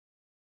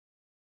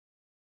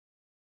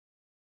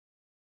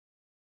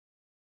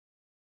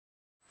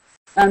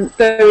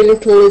very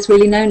little is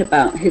really known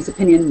about his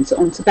opinions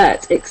on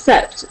Tibet,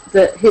 except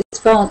that his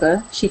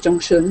father, Xi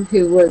Jinping,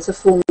 who was a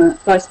former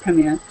vice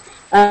premier,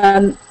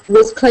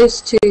 was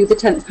close to the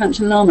 10th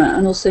Panchen Lama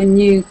and also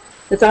knew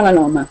the Dalai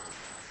Lama.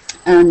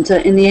 And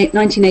in the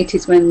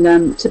 1980s,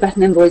 when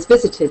Tibetan envoys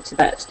visited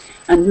Tibet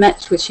and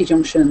met with Xi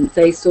Jinping,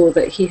 they saw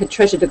that he had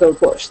treasured a gold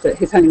watch that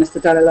His Holiness the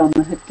Dalai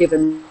Lama had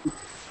given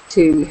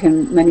to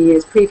him many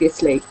years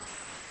previously.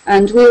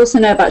 And we also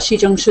know about Xi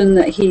Jinping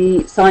that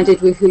he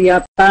sided with Hu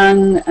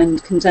Yaobang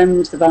and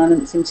condemned the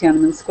violence in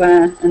Tiananmen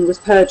Square and was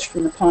purged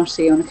from the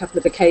party on a couple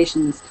of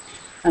occasions.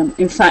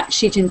 In fact,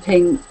 Xi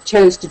Jinping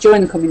chose to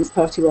join the Communist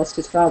Party whilst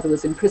his father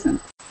was in prison,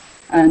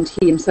 and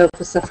he himself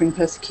was suffering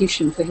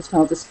persecution for his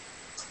father's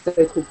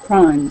so-called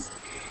crimes.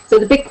 So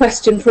the big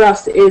question for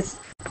us is,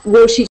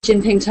 will Xi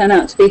Jinping turn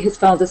out to be his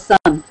father's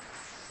son?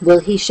 Will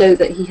he show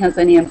that he has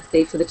any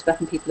empathy for the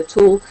Tibetan people at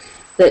all,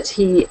 that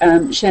he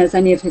shares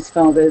any of his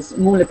father's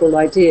more liberal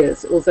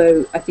ideas,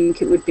 although I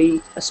think it would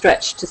be a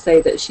stretch to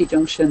say that Xi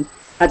Jinping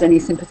had any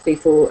sympathy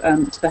for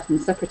Tibetan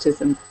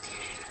separatism.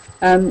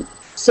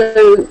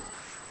 So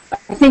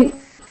I think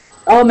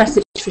our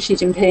message for Xi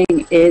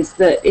Jinping is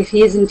that if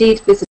he is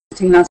indeed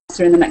visiting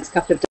Lhasa in the next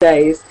couple of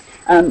days,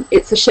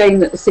 it's a shame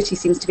that the city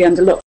seems to be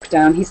under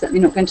lockdown. He's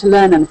certainly not going to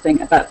learn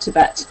anything about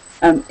Tibet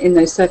in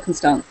those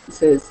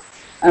circumstances.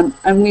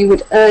 And we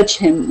would urge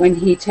him, when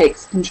he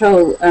takes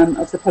control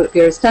of the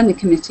Politburo Standing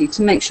Committee,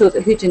 to make sure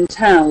that Hu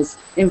Jintao's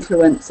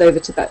influence over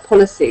Tibet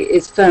policy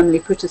is firmly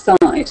put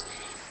aside.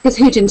 Because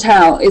Hu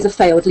Jintao is a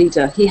failed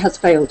leader. He has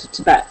failed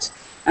Tibet.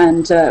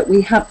 And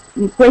we have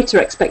greater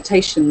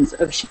expectations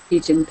of Xi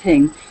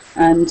Jinping,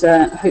 and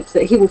hope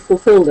that he will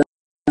fulfill them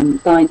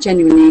by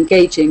genuinely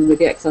engaging with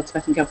the exiled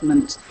Tibetan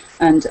government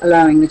and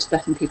allowing the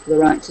Tibetan people the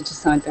right to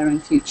decide their own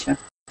future.